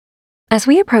As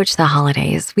we approach the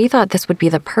holidays, we thought this would be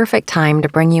the perfect time to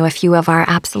bring you a few of our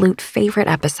absolute favorite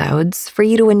episodes for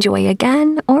you to enjoy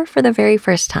again or for the very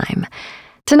first time.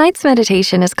 Tonight's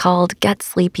meditation is called Get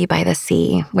Sleepy by the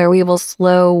Sea, where we will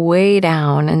slow way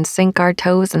down and sink our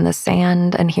toes in the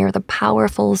sand and hear the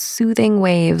powerful, soothing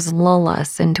waves lull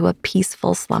us into a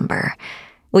peaceful slumber.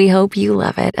 We hope you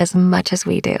love it as much as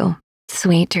we do.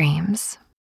 Sweet dreams.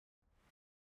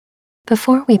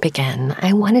 Before we begin,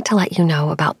 I wanted to let you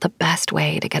know about the best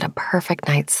way to get a perfect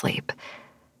night's sleep.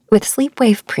 With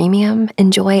Sleepwave Premium,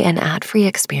 enjoy an ad-free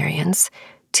experience,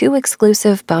 2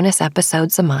 exclusive bonus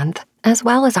episodes a month, as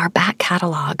well as our back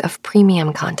catalog of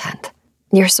premium content.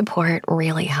 Your support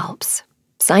really helps.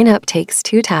 Sign up takes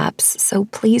 2 taps, so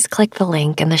please click the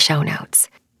link in the show notes.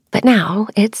 But now,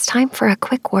 it's time for a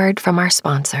quick word from our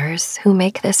sponsors who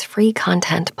make this free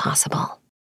content possible.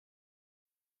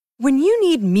 When you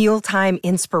need mealtime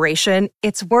inspiration,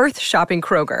 it's worth shopping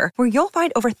Kroger, where you'll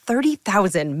find over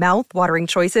 30,000 mouth-watering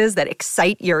choices that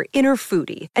excite your inner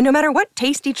foodie. And no matter what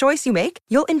tasty choice you make,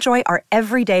 you'll enjoy our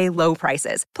everyday low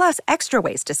prices, plus extra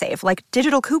ways to save, like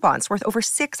digital coupons worth over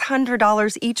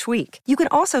 $600 each week. You can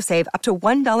also save up to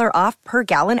 $1 off per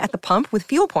gallon at the pump with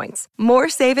fuel points. More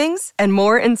savings and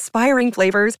more inspiring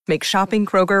flavors make shopping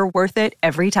Kroger worth it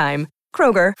every time.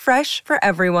 Kroger, fresh for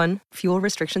everyone. Fuel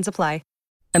restrictions apply.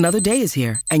 Another day is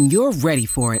here, and you're ready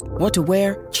for it. What to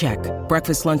wear? Check.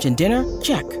 Breakfast, lunch, and dinner?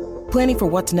 Check. Planning for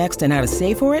what's next and how to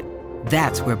save for it?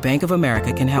 That's where Bank of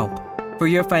America can help. For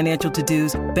your financial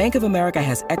to-dos, Bank of America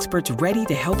has experts ready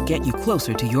to help get you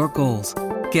closer to your goals.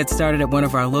 Get started at one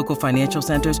of our local financial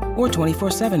centers or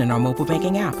 24/7 in our mobile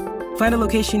banking app. Find a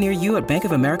location near you at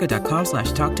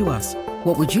bankofamerica.com/talktous.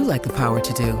 What would you like the power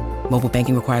to do? Mobile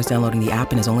banking requires downloading the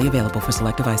app and is only available for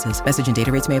select devices. Message and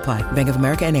data rates may apply. Bank of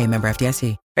America N.A., member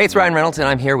FDIC. Hey, it's Ryan Reynolds, and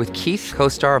I'm here with Keith,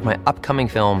 co-star of my upcoming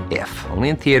film, If, only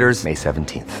in theaters May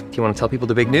 17th. Do you want to tell people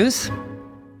the big news?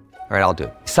 All right, I'll do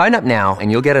it. Sign up now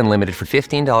and you'll get unlimited for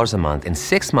 $15 a month and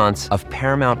 6 months of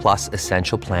Paramount Plus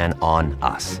Essential Plan on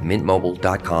us.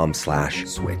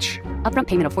 Mintmobile.com/switch. Upfront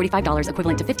payment of $45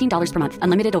 equivalent to $15 per month.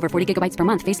 Unlimited over 40 gigabytes per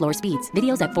month. Face lower speeds.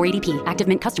 Videos at 480p. Active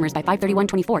Mint customers by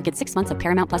 531.24 get 6 months of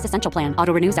Paramount Plus Essential Plan.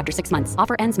 Auto renews after 6 months.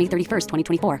 Offer ends May 31st,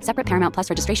 2024. Separate Paramount Plus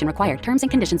registration required. Terms and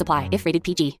conditions apply if rated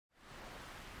PG.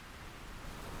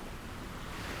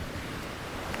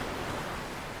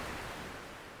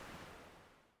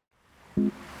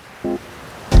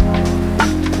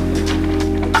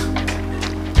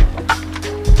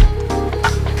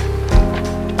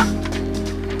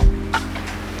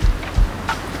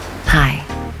 Hi,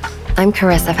 I'm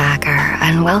Carissa Vacker,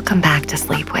 and welcome back to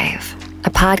Sleepwave, a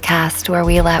podcast where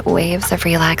we let waves of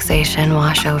relaxation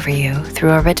wash over you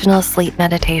through original sleep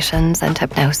meditations and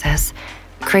hypnosis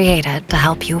created to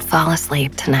help you fall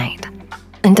asleep tonight.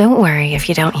 And don't worry if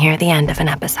you don't hear the end of an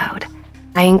episode.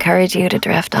 I encourage you to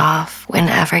drift off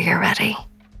whenever you're ready.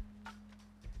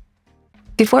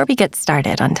 Before we get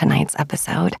started on tonight's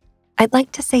episode, I'd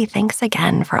like to say thanks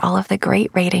again for all of the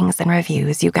great ratings and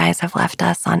reviews you guys have left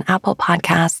us on Apple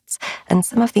Podcasts and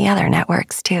some of the other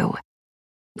networks too.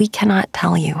 We cannot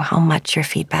tell you how much your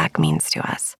feedback means to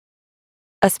us.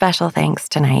 A special thanks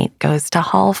tonight goes to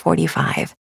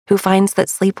Hall45, who finds that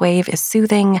Sleepwave is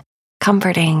soothing,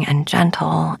 comforting, and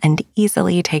gentle, and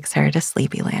easily takes her to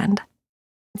Sleepyland.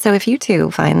 So if you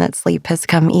too find that sleep has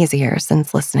come easier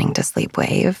since listening to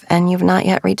Sleepwave and you've not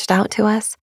yet reached out to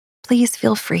us, please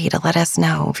feel free to let us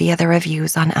know via the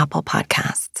reviews on Apple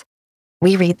Podcasts.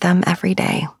 We read them every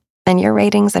day, and your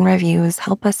ratings and reviews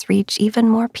help us reach even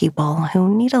more people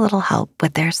who need a little help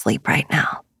with their sleep right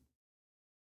now.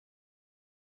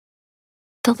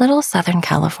 The little Southern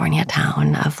California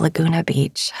town of Laguna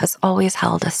Beach has always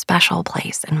held a special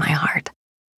place in my heart.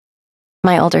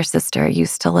 My older sister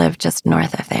used to live just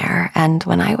north of there, and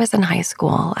when I was in high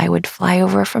school, I would fly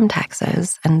over from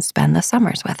Texas and spend the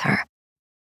summers with her.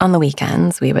 On the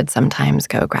weekends, we would sometimes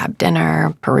go grab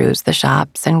dinner, peruse the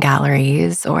shops and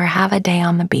galleries, or have a day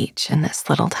on the beach in this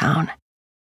little town.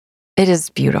 It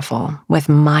is beautiful, with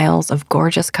miles of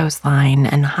gorgeous coastline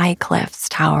and high cliffs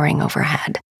towering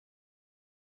overhead.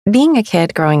 Being a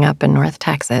kid growing up in North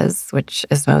Texas, which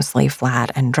is mostly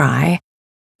flat and dry,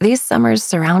 these summers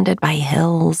surrounded by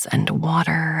hills and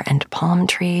water and palm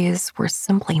trees were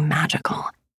simply magical.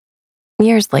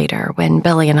 Years later, when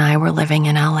Billy and I were living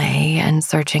in LA and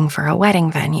searching for a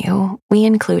wedding venue, we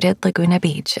included Laguna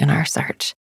Beach in our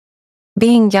search.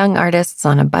 Being young artists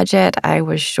on a budget, I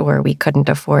was sure we couldn't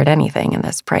afford anything in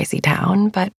this pricey town,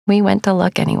 but we went to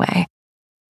look anyway.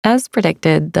 As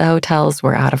predicted, the hotels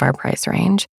were out of our price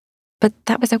range, but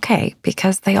that was okay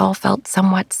because they all felt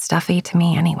somewhat stuffy to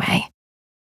me anyway.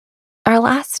 Our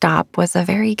last stop was a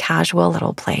very casual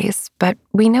little place, but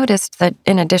we noticed that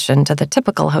in addition to the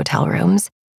typical hotel rooms,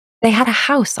 they had a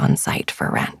house on site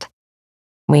for rent.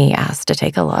 We asked to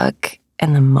take a look,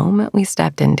 and the moment we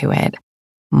stepped into it,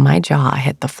 my jaw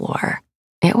hit the floor.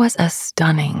 It was a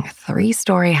stunning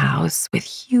 3-story house with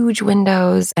huge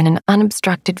windows and an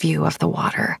unobstructed view of the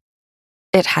water.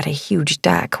 It had a huge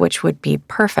deck, which would be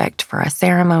perfect for a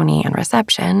ceremony and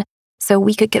reception, so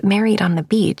we could get married on the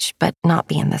beach but not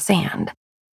be in the sand.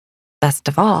 Best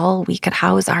of all, we could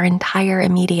house our entire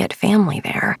immediate family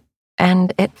there,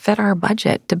 and it fit our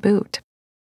budget to boot.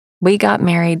 We got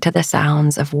married to the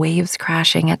sounds of waves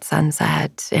crashing at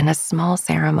sunset in a small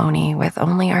ceremony with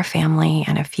only our family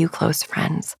and a few close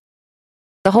friends.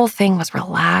 The whole thing was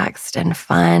relaxed and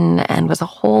fun and was a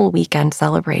whole weekend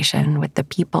celebration with the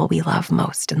people we love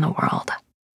most in the world.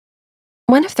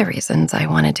 One of the reasons I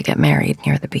wanted to get married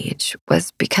near the beach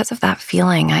was because of that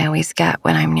feeling I always get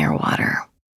when I'm near water.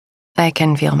 I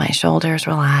can feel my shoulders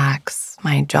relax,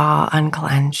 my jaw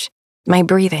unclench, my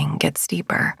breathing gets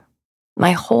deeper.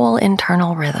 My whole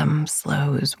internal rhythm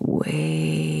slows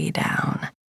way down.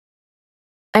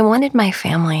 I wanted my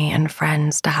family and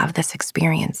friends to have this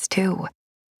experience too,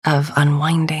 of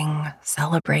unwinding,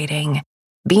 celebrating,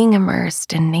 being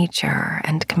immersed in nature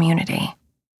and community.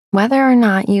 Whether or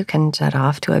not you can jet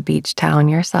off to a beach town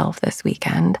yourself this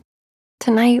weekend,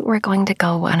 tonight we're going to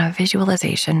go on a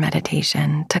visualization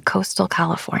meditation to coastal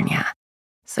California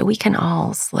so we can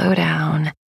all slow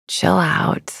down, chill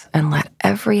out, and let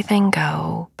everything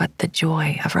go but the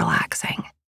joy of relaxing.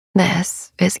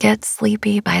 This is Get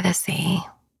Sleepy by the Sea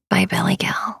by Billy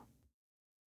Gill.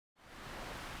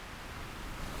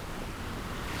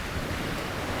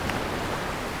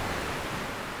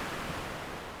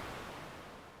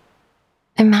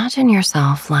 Imagine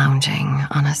yourself lounging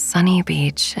on a sunny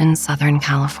beach in Southern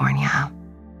California.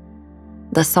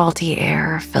 The salty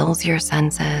air fills your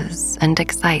senses and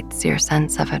excites your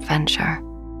sense of adventure.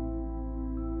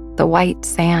 The white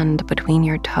sand between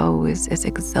your toes is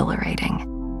exhilarating.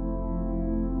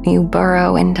 You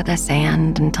burrow into the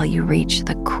sand until you reach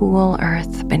the cool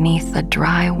earth beneath the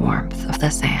dry warmth of the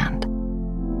sand.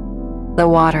 The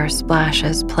water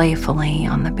splashes playfully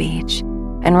on the beach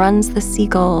and runs the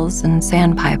seagulls and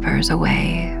sandpipers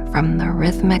away from the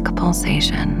rhythmic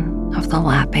pulsation of the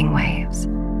lapping waves.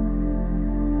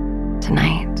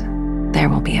 Tonight, there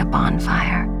will be a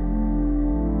bonfire.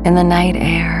 In the night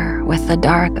air, with the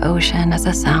dark ocean as a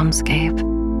soundscape,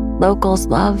 locals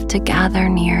love to gather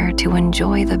near to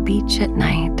enjoy the beach at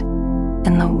night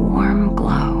in the warm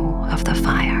glow of the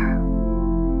fire.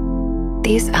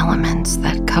 These elements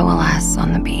that coalesce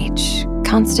on the beach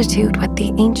constitute what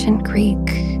the ancient Greek,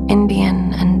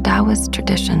 Indian, and Taoist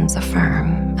traditions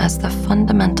affirm as the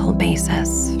fundamental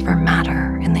basis for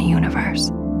matter in the universe.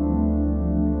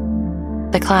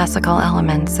 The classical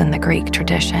elements in the Greek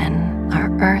tradition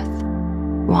are earth,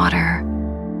 water,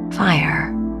 fire,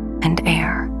 and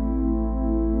air.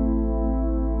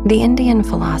 The Indian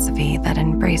philosophy that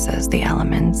embraces the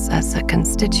elements as a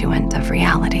constituent of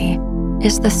reality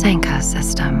is the Sankhya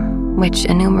system, which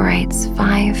enumerates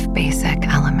 5 basic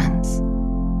elements: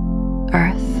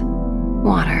 earth,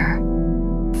 water,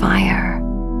 fire,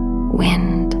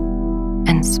 wind,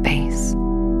 and space.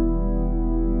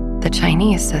 The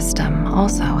Chinese system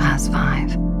also has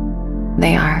 5.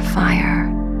 They are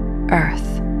fire,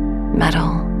 earth,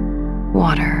 metal,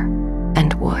 water,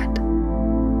 and wood.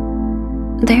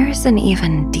 There's an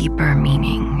even deeper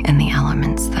meaning in the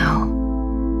elements, though.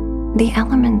 The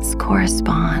elements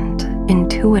correspond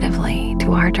intuitively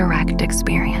to our direct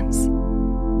experience.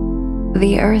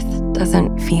 The earth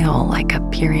doesn't feel like a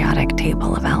periodic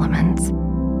table of elements.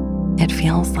 It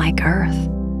feels like earth.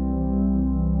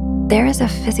 There is a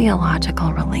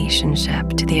physiological relationship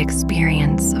to the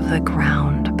experience of the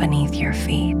ground beneath your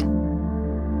feet.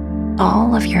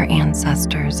 All of your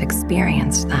ancestors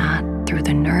experienced that through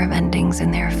the nerve endings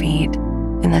in their feet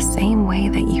in the same way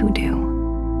that you do.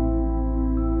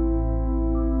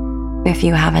 If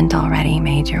you haven't already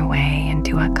made your way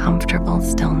into a comfortable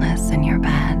stillness in your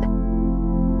bed,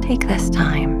 take this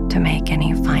time to make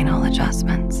any final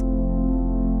adjustments.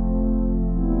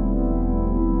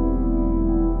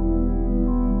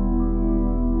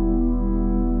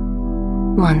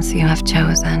 Once you have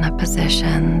chosen a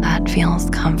position that feels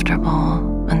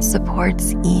comfortable and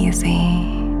supports easy,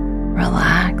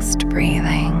 relaxed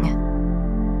breathing,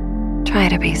 try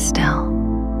to be still.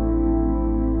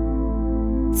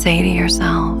 Say to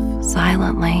yourself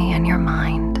silently in your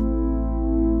mind,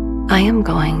 I am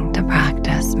going to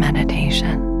practice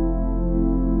meditation.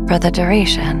 For the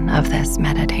duration of this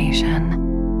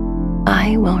meditation,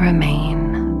 I will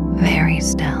remain very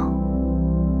still.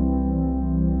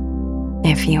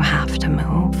 If you have to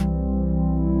move,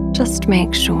 just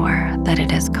make sure that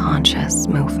it is conscious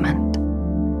movement.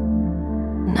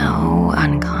 No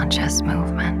unconscious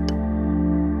movement.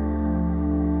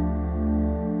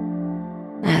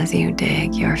 As you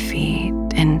dig your feet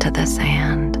into the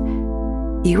sand,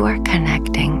 you are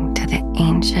connecting to the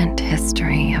ancient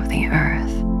history of the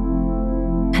earth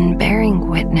and bearing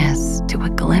witness to a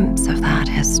glimpse of that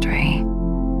history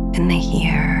in the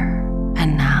here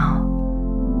and now.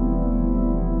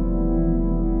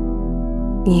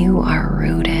 You are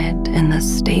rooted in the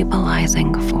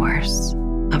stabilizing force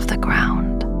of the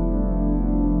ground.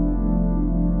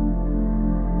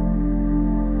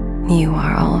 You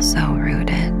are also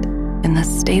rooted in the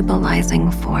stabilizing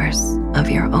force of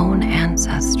your own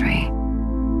ancestry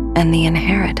and the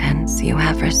inheritance you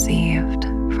have received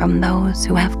from those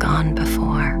who have gone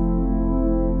before.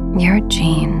 Your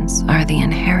genes are the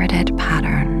inherited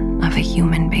pattern of a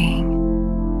human being.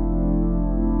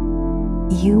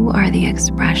 You are the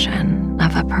expression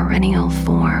of a perennial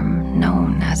form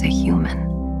known as a human.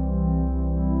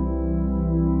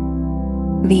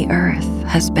 The earth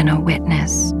has been a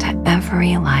witness to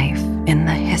every life in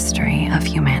the history of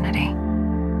humanity.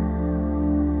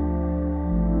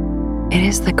 It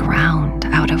is the ground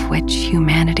out of which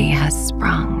humanity has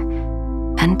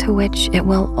sprung and to which it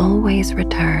will always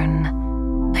return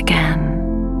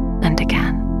again and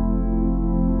again.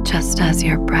 Just as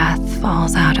your breath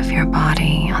falls out of your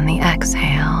body on the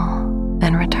exhale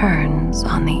and returns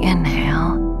on the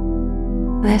inhale,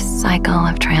 this cycle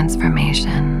of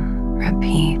transformation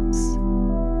repeats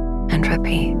and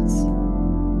repeats.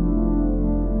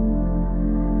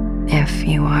 If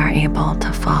you are able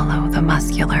to follow the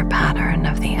muscular pattern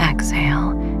of the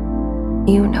exhale,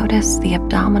 you notice the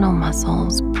abdominal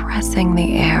muscles pressing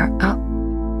the air up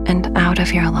and out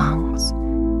of your lungs,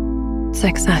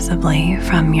 successively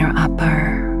from your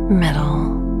upper,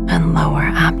 middle, and lower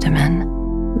abdomen.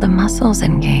 The muscles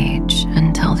engage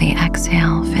until the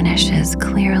exhale finishes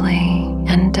clearly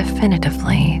and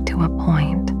definitively to a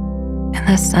point in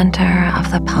the center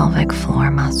of the pelvic floor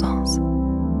muscles.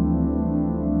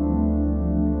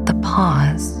 The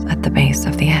pause at the base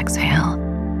of the exhale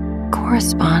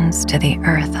corresponds to the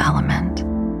earth element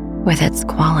with its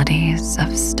qualities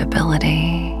of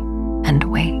stability and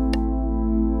weight.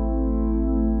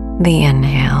 The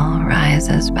inhale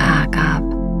rises back up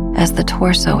as the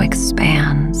torso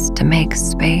expands to make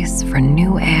space for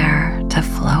new air to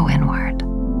flow inward.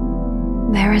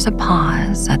 There is a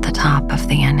pause at the top of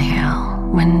the inhale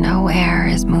when no air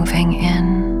is moving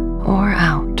in or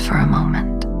out for a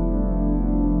moment.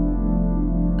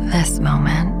 This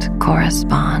moment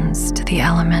corresponds to the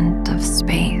element of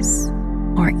space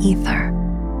or ether.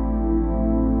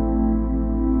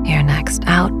 Your next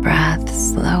out breath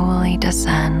slowly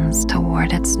descends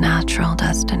toward its natural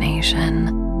destination,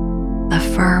 the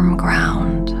firm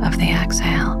ground of the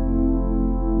exhale.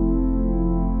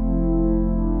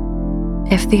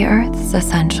 If the earth's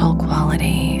essential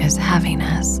quality is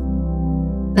heaviness,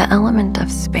 the element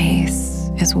of space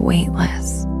is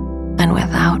weightless and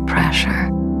without pressure.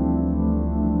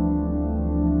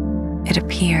 It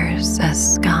appears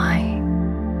as sky.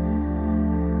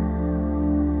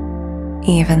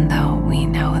 Even though we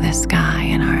know the sky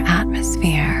in our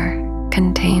atmosphere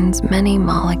contains many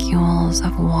molecules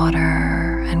of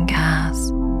water and gas,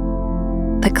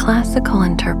 the classical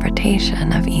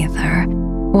interpretation of ether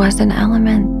was an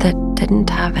element that didn't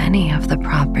have any of the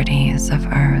properties of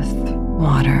earth,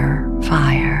 water,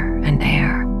 fire, and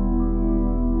air.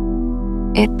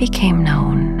 It became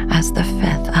known as the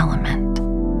fifth element.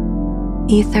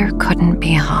 Ether couldn't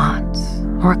be hot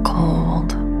or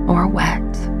cold or wet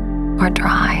or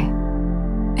dry.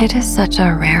 It is such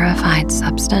a rarefied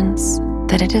substance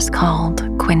that it is called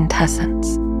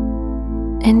quintessence.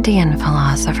 Indian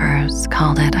philosophers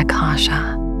called it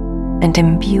akasha and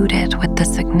imbued it with the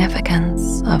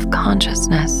significance of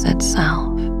consciousness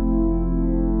itself.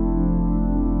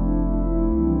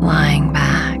 Lying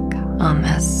back on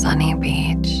this sunny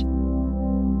beach,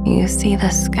 you see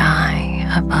the sky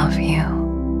above you.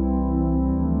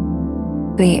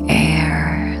 The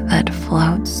air that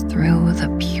floats through the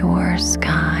pure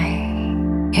sky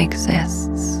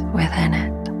exists within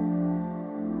it.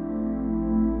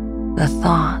 The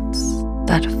thoughts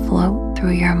that float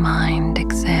through your mind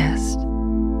exist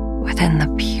within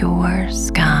the pure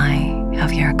sky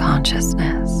of your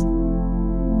consciousness.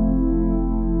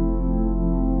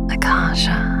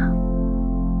 Akasha,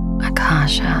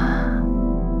 Akasha,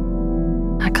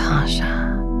 Akasha.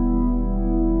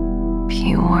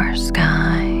 Pure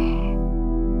sky,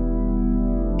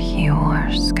 pure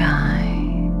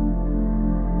sky,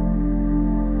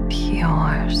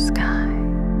 pure sky.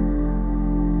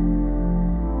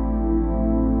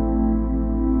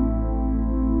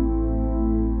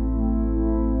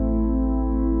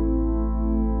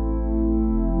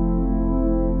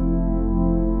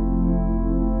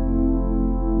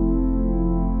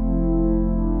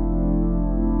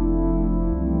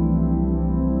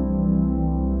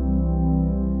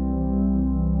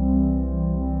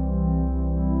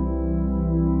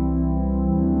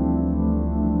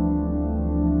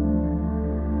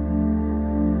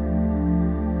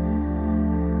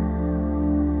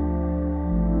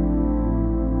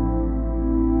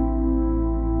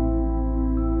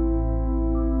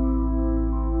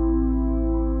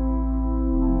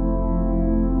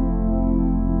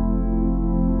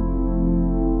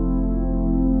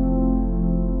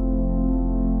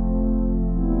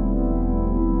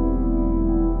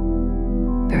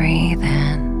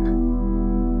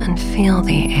 Feel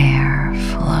the air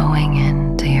flowing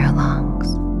into your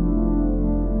lungs.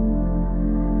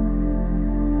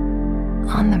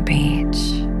 On the beach,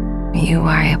 you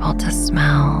are able to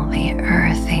smell the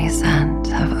earthy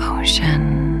scent of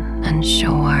ocean and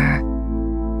shore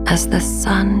as the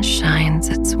sun shines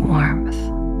its warmth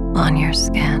on your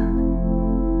skin.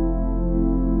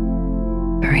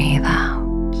 Breathe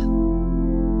out.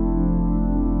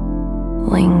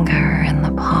 Linger in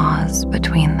the pause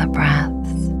between the breaths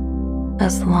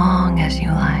as long as you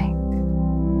like.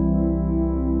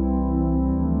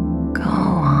 Go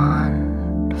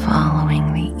on,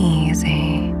 following the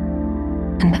easy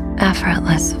and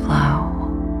effortless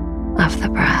flow of the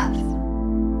breath.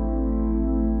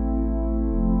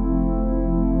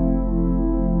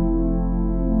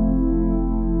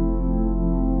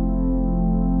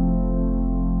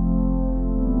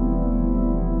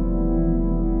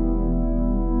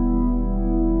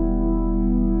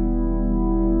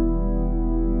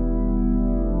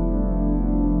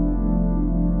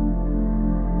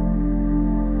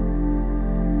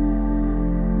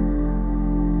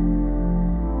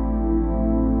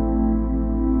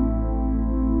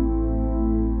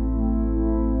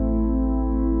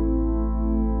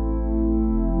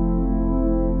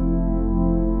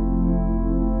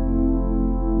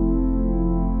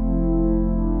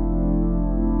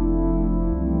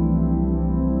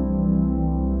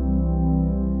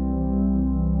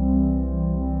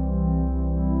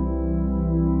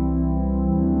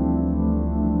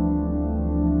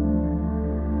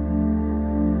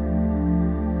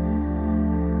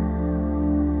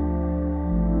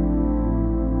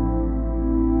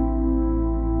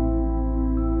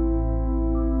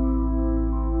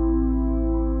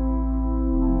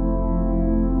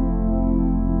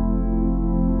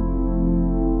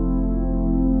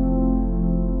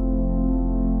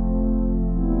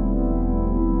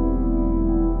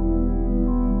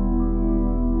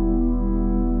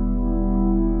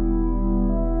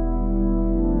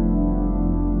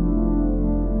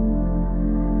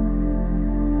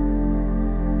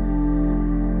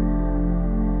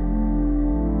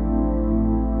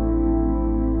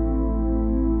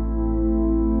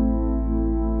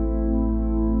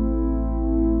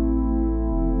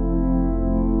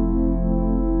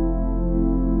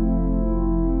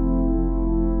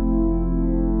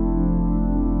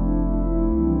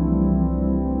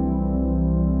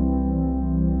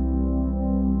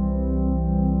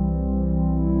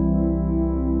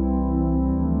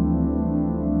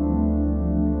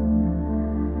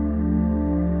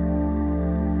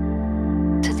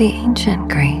 To the ancient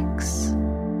Greeks,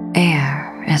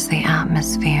 air is the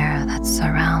atmosphere that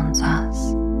surrounds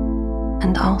us,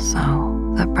 and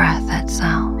also the breath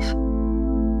itself.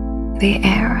 The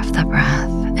air of the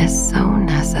breath is so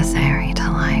necessary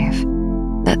to life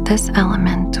that this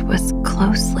element was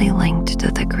closely linked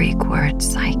to the Greek word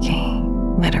psyche,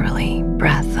 literally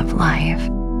breath of life,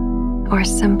 or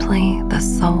simply the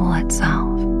soul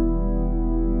itself.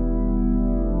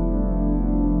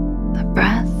 The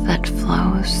breath that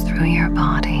flows through your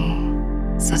body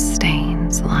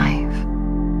sustains life.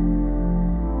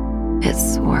 It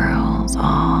swirls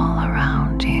all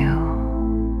around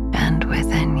you and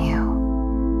within you.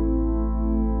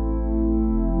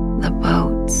 The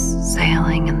boats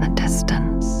sailing in the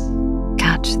distance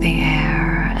catch the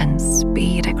air and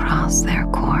speed across their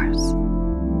course.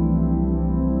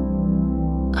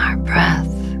 Our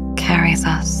breath carries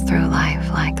us through life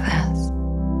like this.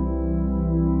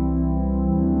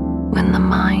 When the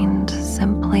mind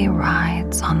simply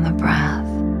rides on the breath,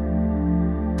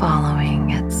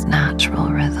 following its natural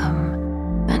rhythm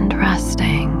and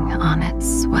resting on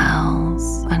its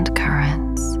swells and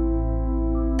currents,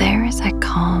 there is a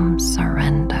calm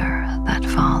surrender that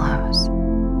follows.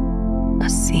 A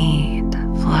seed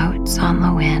floats on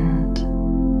the wind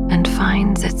and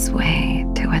finds its way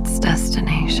to its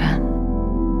destination.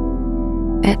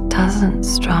 It doesn't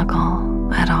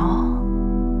struggle at all.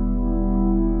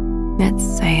 It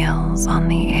sails on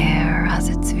the air as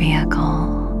its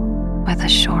vehicle with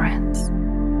assurance.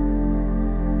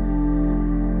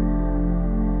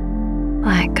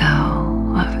 Let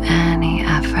go of any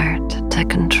effort to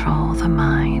control the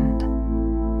mind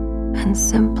and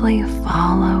simply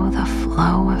follow the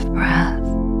flow of breath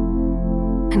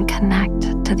and connect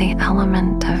to the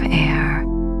element of air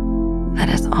that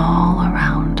is all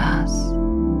around us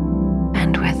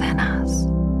and within us.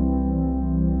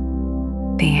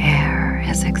 The air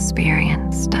is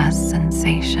experienced as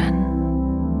sensation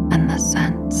and the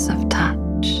sense of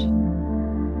touch.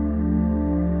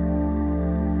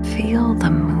 Feel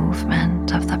the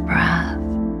movement of the breath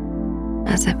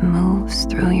as it moves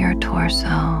through your torso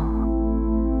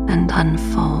and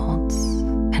unfolds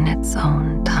in its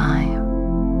own time.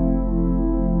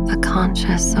 The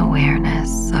conscious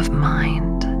awareness of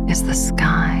mind is the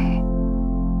sky.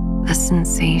 The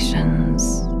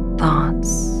sensations,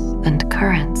 thoughts, and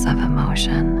currents of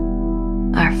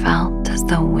emotion are felt as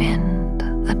the wind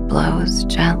that blows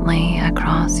gently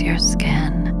across your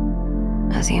skin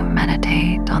as you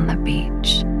meditate on the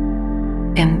beach,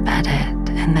 embedded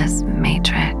in this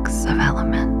matrix of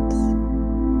elements.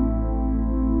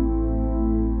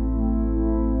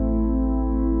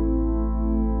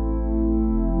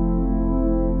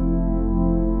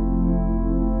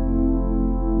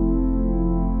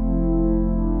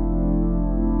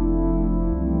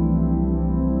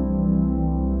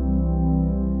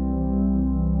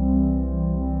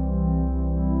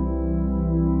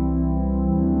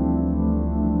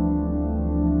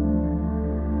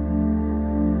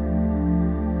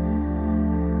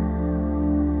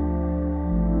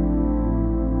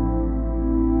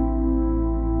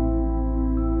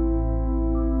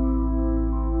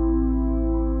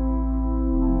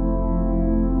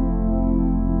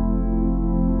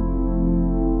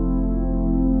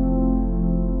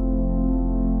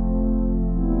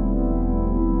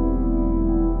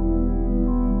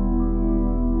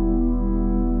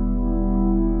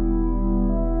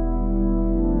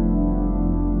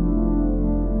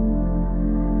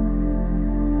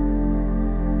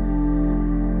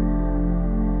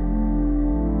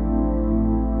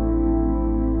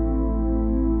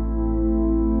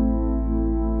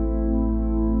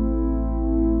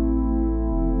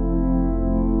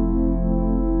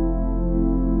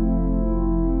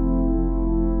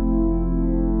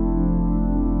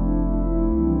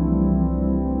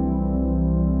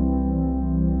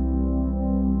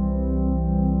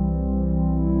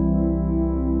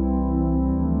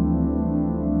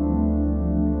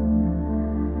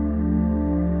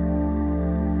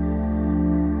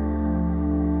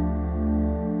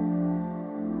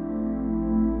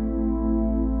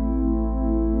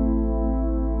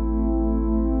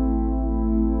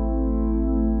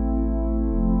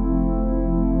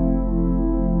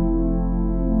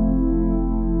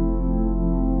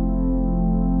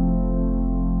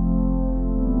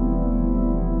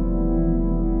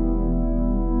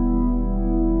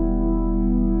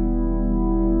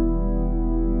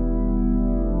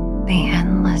 The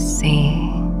endless sea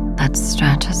that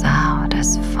stretches out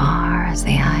as far as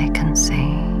the eye can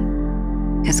see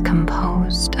is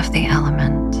composed of the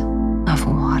element of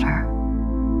water.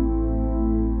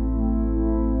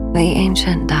 The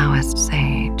ancient Taoist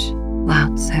sage, Lao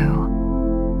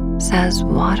Tzu, says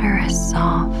water is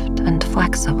soft and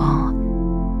flexible,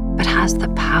 but has the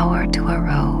power to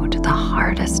erode the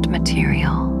hardest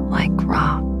material like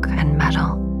rock and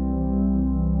metal.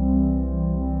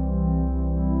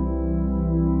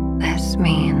 This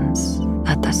means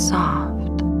that the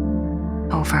soft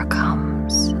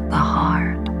overcomes the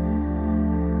hard.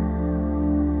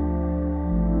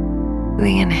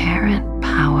 The inherent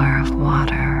power of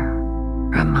water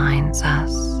reminds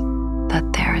us that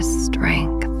there is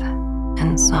strength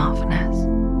in softness.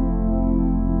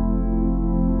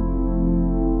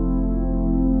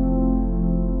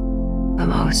 The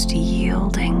most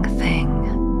yielding thing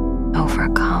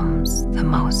overcomes the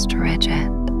most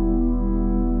rigid.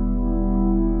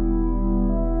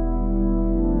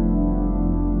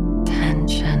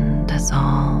 Tension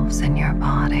dissolves in your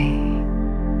body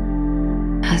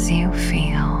as you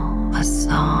feel a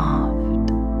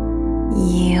soft,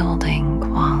 yielding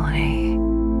quality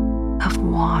of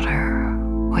water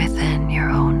within your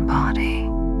own body.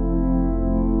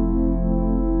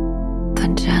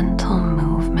 The gentle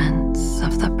movements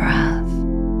of the breath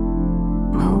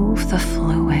move the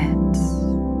fluids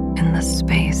in the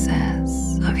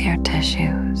spaces of your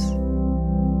tissues.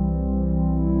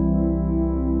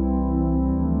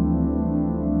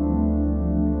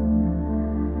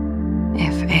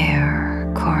 If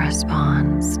air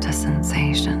corresponds to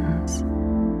sensations,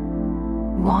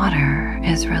 water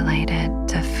is related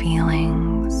to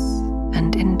feelings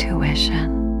and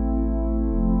intuition.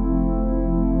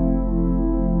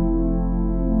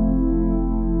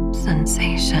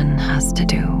 Sensation has to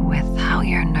do with how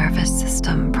your nervous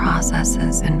system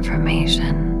processes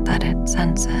information that it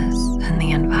senses in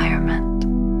the environment.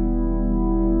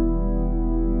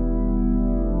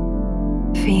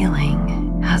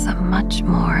 Feeling has a much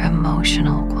more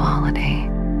emotional quality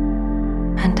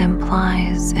and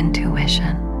implies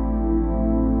intuition.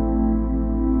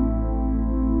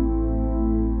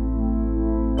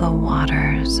 The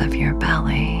waters of your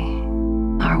belly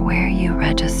are where you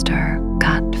register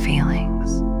gut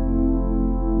feelings.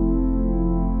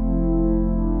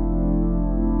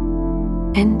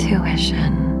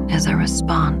 Intuition is a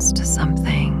response to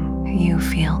something you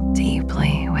feel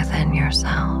deeply within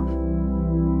yourself.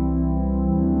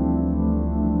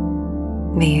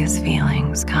 These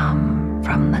feelings come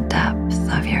from the depths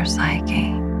of your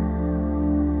psyche.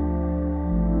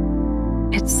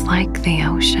 It's like the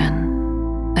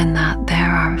ocean, in that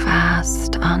there are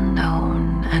vast,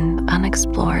 unknown, and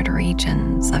unexplored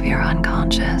regions of your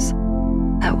unconscious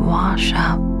that wash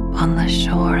up on the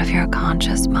shore of your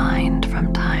conscious mind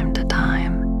from time to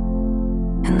time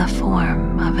in the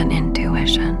form of an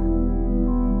intuition.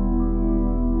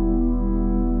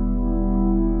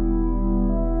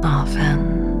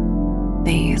 Often,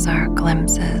 these are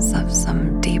glimpses of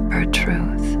some deeper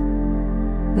truth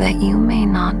that you may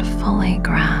not fully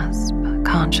grasp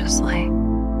consciously.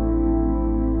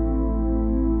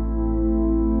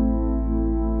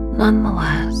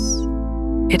 Nonetheless,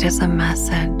 it is a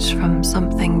message from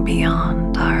something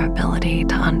beyond our ability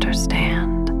to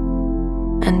understand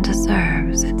and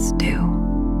deserves its due.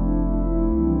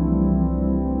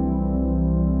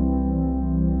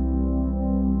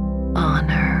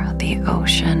 Honor the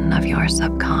ocean of your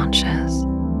subconscious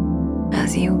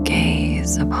as you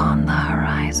gaze upon the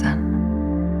horizon.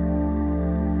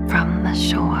 From the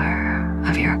shore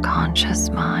of your conscious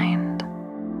mind,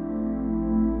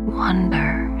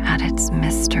 wonder at its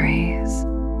mysteries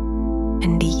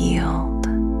and yield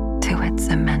to its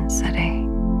immensity.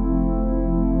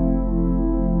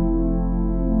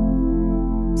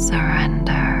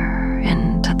 Surrender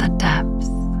into the depths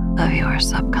of your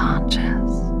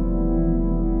subconscious.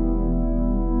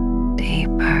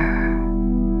 Deeper,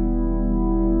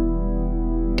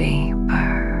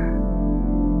 deeper,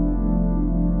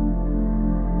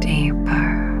 deeper,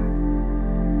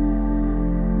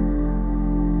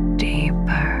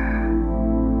 deeper,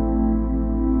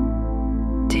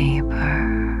 deeper,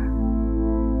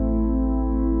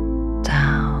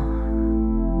 down,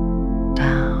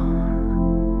 down,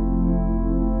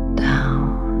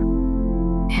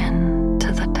 down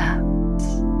into the depths.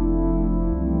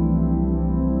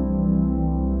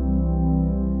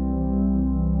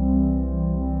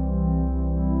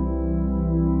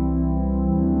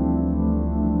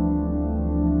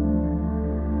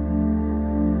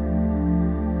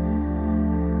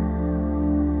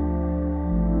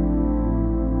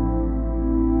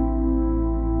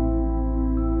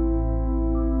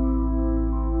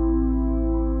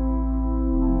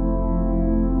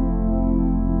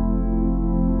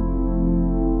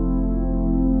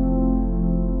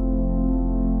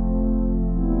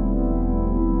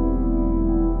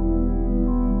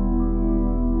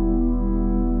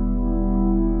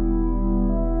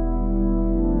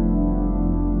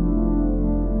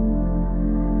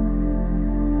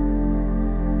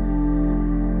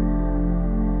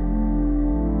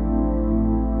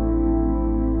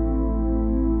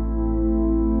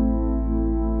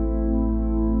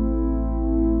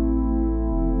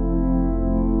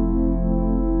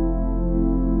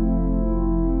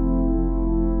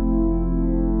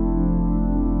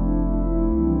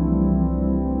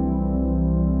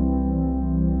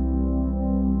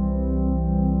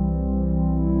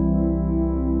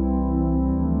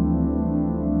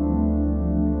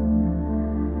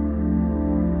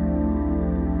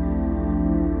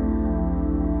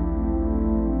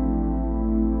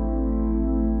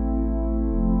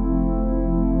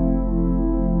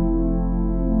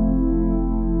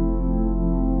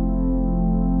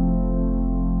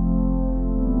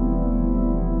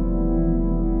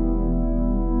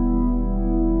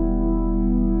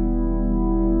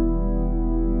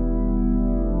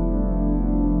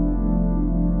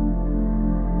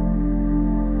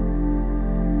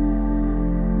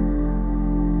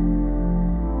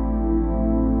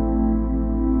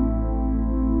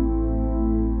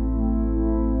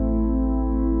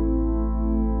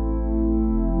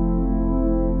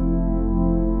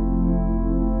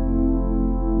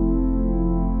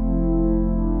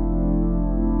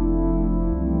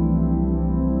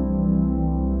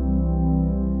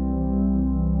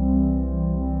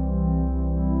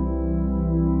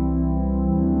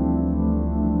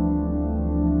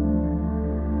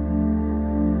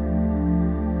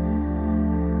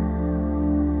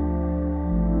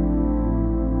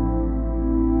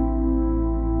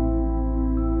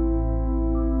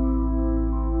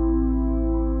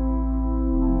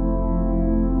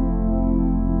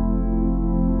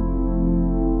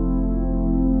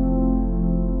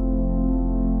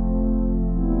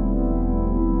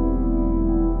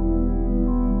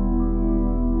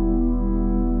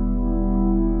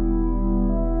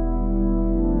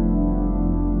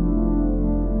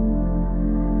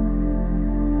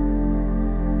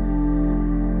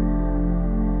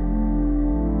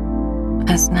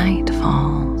 As night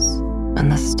falls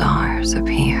and the stars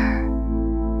appear,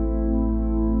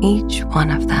 each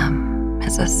one of them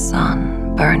is a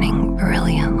sun burning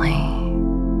brilliantly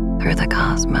through the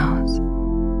cosmos.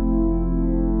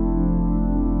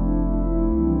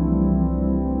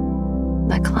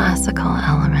 The classical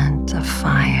element of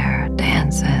fire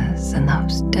dances in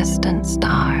those distant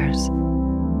stars,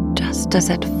 just as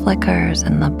it flickers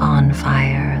in the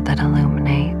bonfire that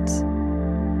illuminates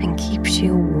and keeps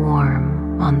you warm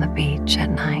on the beach at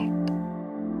night.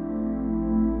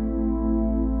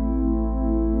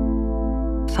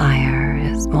 Fire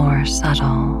is more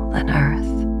subtle than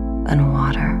earth and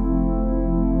water.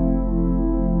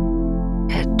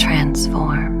 It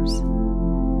transforms.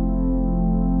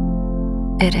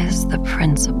 It is the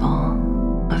principle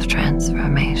of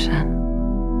transformation.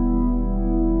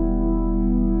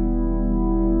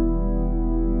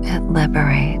 It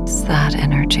liberates that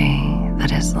energy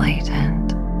that is latent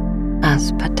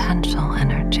as potential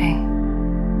energy.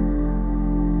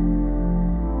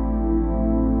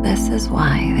 This is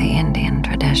why the Indian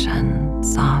tradition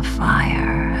saw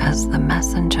fire as the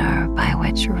messenger by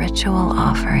which ritual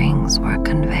offerings were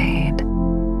conveyed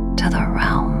to the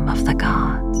realm of the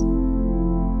gods.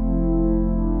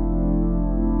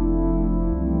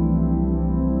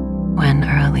 When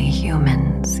early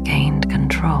humans gained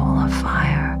control of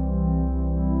fire,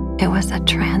 it was a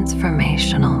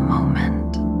transformational moment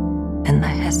in the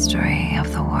history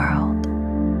of the world.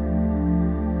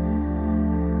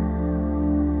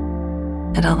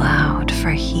 It allowed for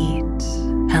heat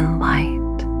and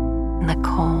light in the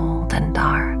cold and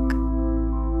dark.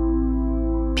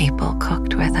 People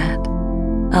cooked with it,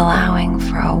 allowing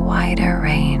for a wider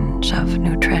range of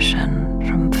nutrition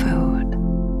from food.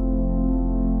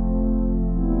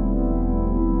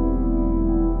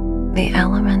 The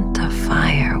element of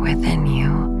fire within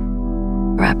you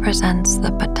represents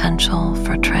the potential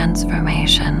for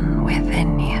transformation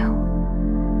within you.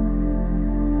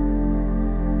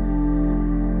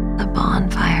 The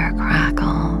bonfire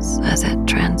crackles as it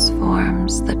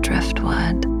transforms the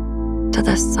driftwood to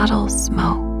the subtle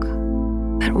smoke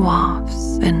that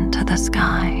wafts into the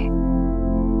sky.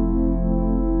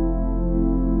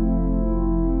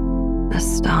 The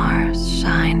stars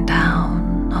shine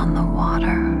down on the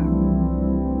water.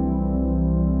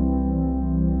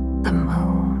 The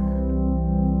moon,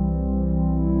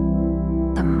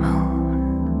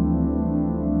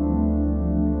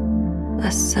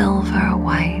 the silver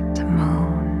white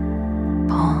moon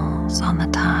pulls on the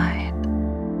tide.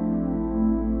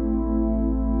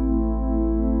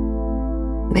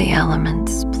 The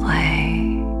elements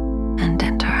play and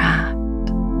interact.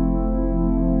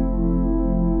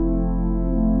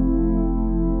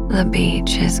 The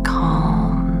beach is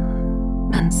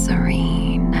calm and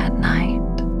serene at night.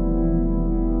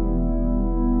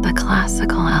 The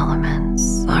classical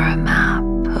elements are a map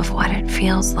of what it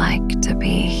feels like to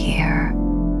be here,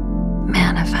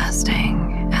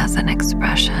 manifesting as an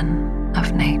expression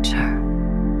of nature.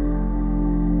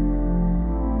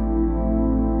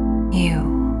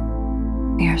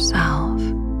 You, yourself,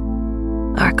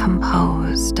 are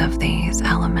composed of these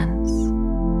elements,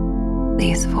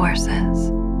 these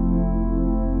forces.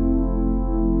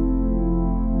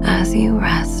 As you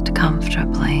rest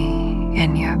comfortably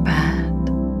in your bed,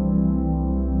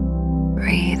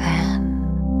 breathe in